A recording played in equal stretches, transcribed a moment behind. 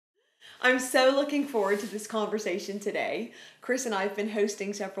I'm so looking forward to this conversation today. Chris and I have been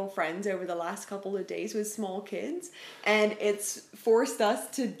hosting several friends over the last couple of days with small kids, and it's forced us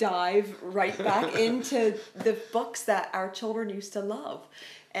to dive right back into the books that our children used to love,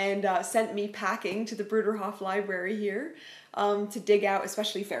 and sent me packing to the Bruderhof library here to dig out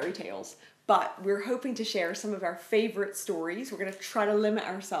especially fairy tales. But we're hoping to share some of our favorite stories. We're going to try to limit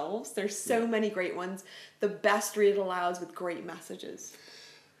ourselves. There's so many great ones. The best read alouds with great messages.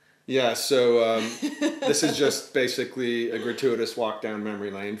 Yeah, so this is just basically a gratuitous walk down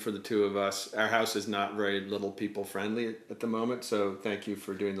memory lane for the two of us. Our house is not very little people friendly at the moment, so thank you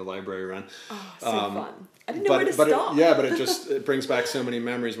for doing the library run. Oh, so fun. I didn't know where to stop. But it brings back so many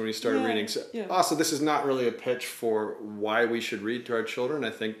memories when we started reading. So, Also, this is not really a pitch for why we should read to our children.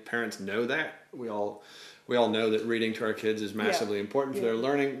 I think parents know that. We all know that reading to our kids is massively important for their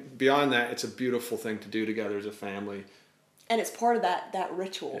learning. Beyond that, it's a beautiful thing to do together as a family. And it's part of that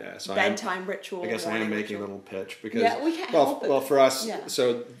ritual, so bedtime ritual. I guess I am making a little pitch because we can't help it. Well, for us,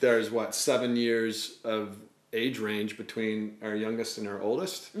 so there's 7 years of age range between our youngest and our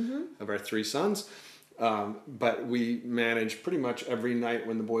oldest of our 3 sons. But we managed pretty much every night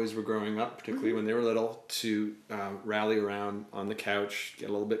when the boys were growing up, particularly when they were little, to rally around on the couch, get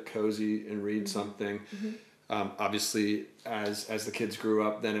a little bit cozy, and read something. Obviously, as the kids grew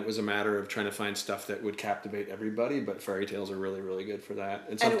up, then it was a matter of trying to find stuff that would captivate everybody, but fairy tales are really, really good for that.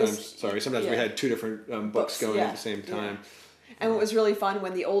 And sometimes we had 2 different books going at the same time. And it was really fun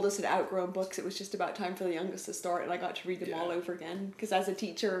when the oldest had outgrown books, it was just about time for the youngest to start, and I got to read them all over again. Because as a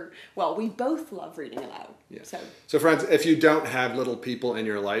teacher, we both love reading aloud. Yeah. So friends, if you don't have little people in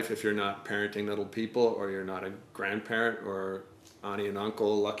your life, if you're not parenting little people, or you're not a grandparent or auntie and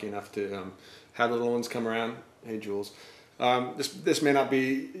uncle lucky enough to have little ones come around, hey Jules, this may not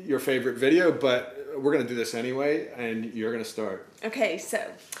be your favorite video, but we're going to do this anyway, and you're going to start. Okay, so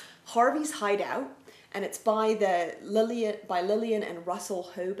Harvey's Hideout, and it's by Lillian and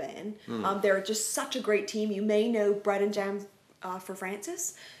Russell Hoban. They're just such a great team. You may know Bread and Jam for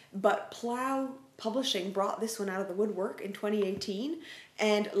Francis, but Plough Publishing brought this one out of the woodwork in 2018,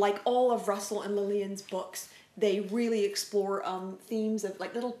 and like all of Russell and Lillian's books, they really explore themes of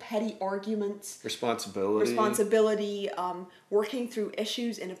like little petty arguments, responsibility, working through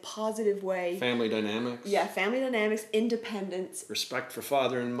issues in a positive way, family dynamics, independence, respect for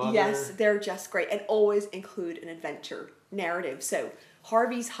father and mother. Yes, they're just great, and always include an adventure narrative. So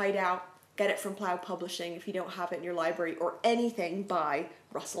Harvey's Hideout, get it from Plough Publishing if you don't have it in your library, or anything by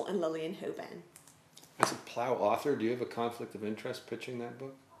Russell and Lillian Hoban. As a Plough author, do you have a conflict of interest pitching that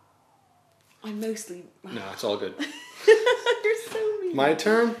book? I'm mostly... No, it's all good. You're so mean. My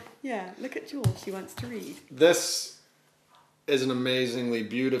turn? Yeah, look at Jules. She wants to read. This is an amazingly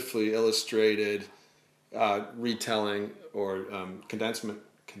beautifully illustrated retelling or condensement?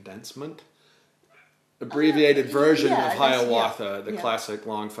 Abbreviated version of Hiawatha, the classic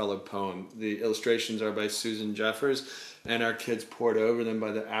Longfellow poem. The illustrations are by Susan Jeffers, and our kids poured over them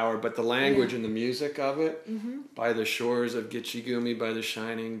by the hour. But the language and the music of it, by the shores of Gitchigumi, by the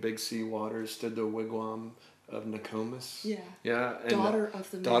shining big sea waters, stood the wigwam of Nokomis. Yeah. Yeah. And Daughter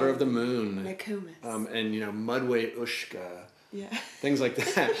of the Moon. Daughter of the Moon. Nokomis. And, Mudway Ushka. Yeah. Things like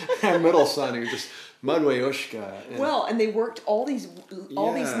that. Our middle son, who just... Mudway Ushka. And they worked all these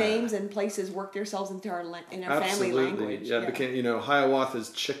names and places worked themselves into our family language. Yeah, became Hiawatha's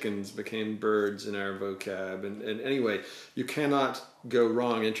chickens became birds in our vocab, and anyway, you cannot go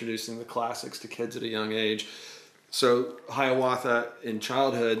wrong introducing the classics to kids at a young age. So Hiawatha in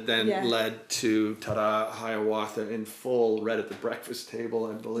childhood then led to Hiawatha in full, read at the breakfast table,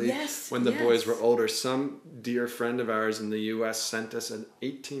 I believe, when the boys were older. Some dear friend of ours in the U.S. sent us an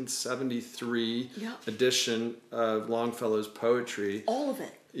 1873 edition of Longfellow's poetry. All of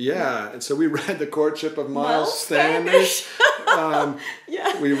it. Yeah, and so we read The Courtship of Miles Standish.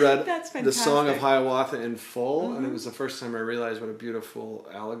 We read the Song of Hiawatha in full, and it was the first time I realized what a beautiful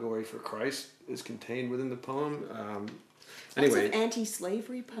allegory for Christ is contained within the poem. Anyway, an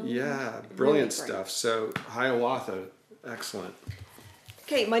anti-slavery poem. Yeah, brilliant stuff. So Hiawatha, excellent.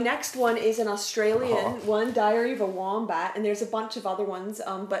 Okay, my next one is an Australian one, Diary of a Wombat, and there's a bunch of other ones,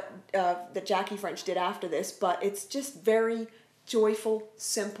 but that Jackie French did after this. But it's just very joyful,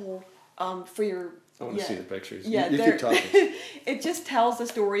 simple, for your... I want to see the pictures. Yeah, you keep talking. It just tells the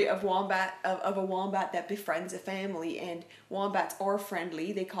story of a wombat that befriends a family, and wombats are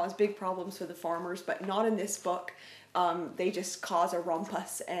friendly. They cause big problems for the farmers, but not in this book. They just cause a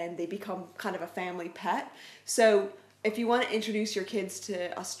rumpus, and they become kind of a family pet. So if you want to introduce your kids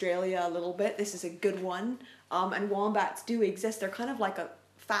to Australia a little bit, this is a good one. And wombats do exist. They're kind of like a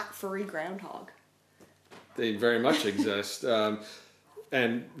fat, furry groundhog. They very much exist.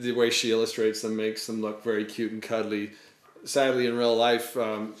 and the way she illustrates them makes them look very cute and cuddly. Sadly, in real life,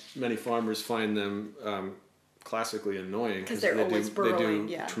 many farmers find them classically annoying because they're always burrowing.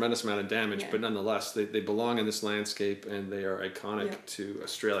 They do a tremendous amount of damage, but nonetheless, they belong in this landscape and they are iconic to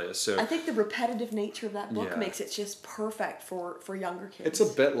Australia. So I think the repetitive nature of that book makes it just perfect for younger kids. It's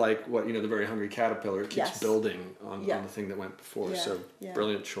a bit like what, the Very Hungry Caterpillar. It keeps building on the thing that went before. So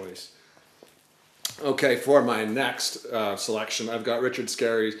brilliant choice. Okay, for my next selection, I've got Richard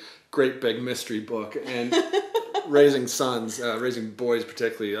Scarry's great big mystery book, and raising sons, raising boys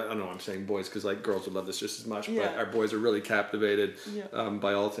particularly. I don't know why I'm saying boys, because like girls would love this just as much, but our boys are really captivated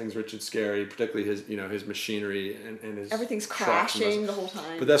by all things Richard Scarry, particularly his his machinery and his everything's crashing the whole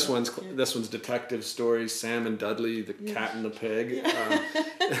time. But this one's detective stories, Sam and Dudley, the cat and the pig.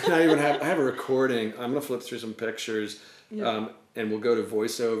 And I have a recording. I'm gonna flip through some pictures, and we'll go to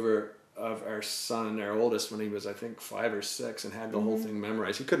voiceover of our son, our oldest, when he was I think 5 or 6, and had the whole thing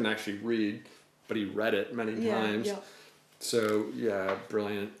memorized. He couldn't actually read, but he read it many times. So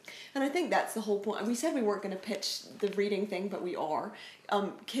brilliant. And I think that's the whole point. We said we weren't going to pitch the reading thing, but we are.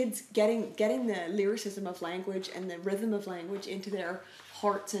 Kids getting the lyricism of language and the rhythm of language into their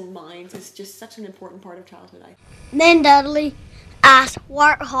hearts and minds is just such an important part of childhood. Then Dudley asked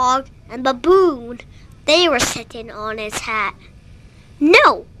Warthog and Baboon. They were sitting on his hat.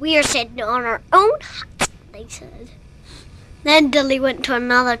 No, we are sitting on our own hats, they said. Then Dudley went to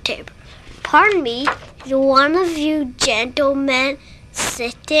another table. Pardon me, is one of you gentlemen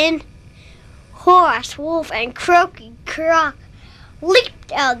sitting? Horace, Wolf, and Croaky Croc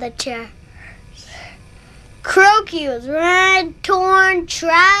leaped out of the chair. Croaky was wearing torn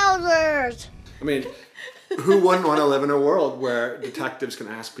trousers. I mean, who wouldn't want to live in a world where detectives can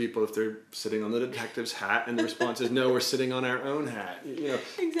ask people if they're sitting on the detective's hat, and the response is, no, we're sitting on our own hat.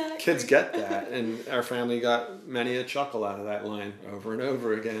 Exactly. Kids get that, and our family got many a chuckle out of that line over and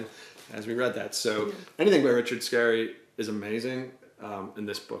over again as we read that. So anything by Richard Scarry is amazing, and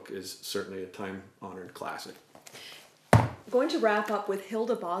this book is certainly a time-honored classic. Going to wrap up with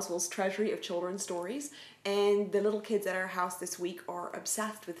Hilda Boswell's Treasury of Children's Stories, and the little kids at our house this week are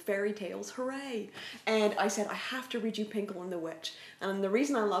obsessed with fairy tales. Hooray! And I said, I have to read you Pinkle and the Witch. And the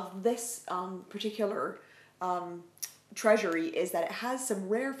reason I love this particular treasury is that it has some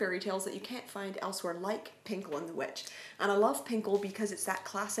rare fairy tales that you can't find elsewhere, like Pinkle and the Witch. And I love Pinkle because it's that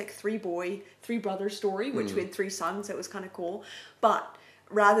classic three brother story, which we had 3 sons, so it was kind of cool. But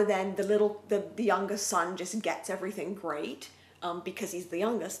rather than the youngest son just gets everything great because he's the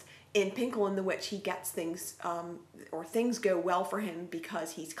youngest, in Pinkle and the Witch he gets things, or things go well for him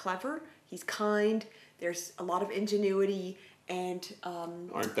because he's clever, he's kind, there's a lot of ingenuity, and...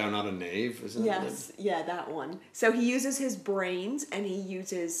 Aren't thou not a knave? Isn't yes, yeah, that one. So he uses his brains, and he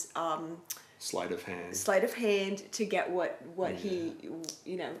uses... sleight of hand. Sleight of hand to get what he,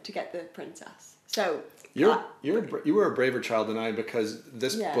 to get the princess. So... You were a braver child than I, because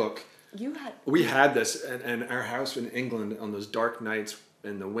this book... We had this in our house in England on those dark nights,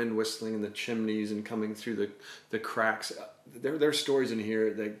 and the wind whistling in the chimneys and coming through the cracks. There are stories in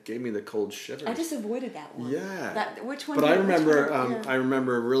here that gave me the cold shivers. I just avoided that one. Yeah. Which one? But I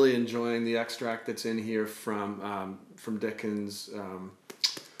remember really enjoying the extract that's in here from Dickens.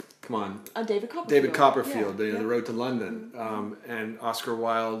 Come on. David Copperfield. David Copperfield, The Road to London, and Oscar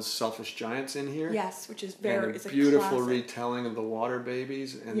Wilde's Selfish Giants in here. Yes, which is it's a beautiful retelling of the Water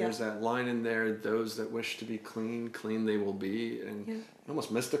Babies, and there's that line in there: "Those that wish to be clean, clean they will be," and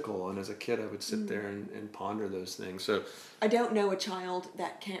almost mystical. And as a kid, I would sit there and ponder those things. So I don't know a child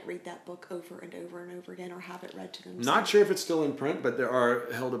that can't read that book over and over and over again, or have it read to them. Not sure if it's still in print, but there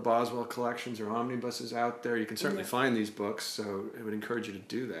are Hilda Boswell collections or omnibuses out there. You can certainly find these books, so I would encourage you to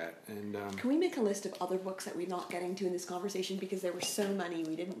do that. And can we make a list of other books that we're not getting to in this conversation, because there were so many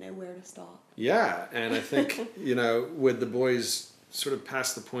we didn't know where to stop? Yeah, and I think with the boys sort of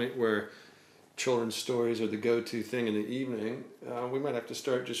past the point where children's stories are the go-to thing in the evening, we might have to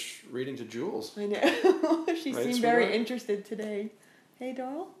start just reading to Jules. I know. She right, seemed very interested today. Hey,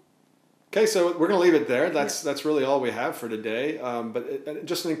 doll? Okay, so we're going to leave it there. That's really all we have for today. But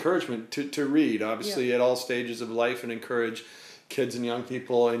just an encouragement to read, obviously, at all stages of life, and encourage kids and young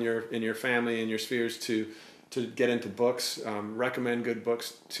people in your family and your spheres to get into books. Recommend good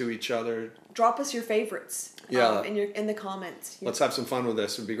books to each other. Drop us your favorites. In the comments. Let's have some fun with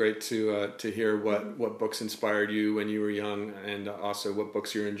this. It would be great to hear what books inspired you when you were young, and also what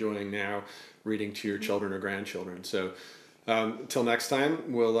books you're enjoying now reading to your children or grandchildren. So until next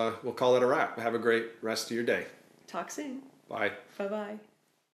time, we'll call it a wrap. Have a great rest of your day. Talk soon. Bye. Bye-bye.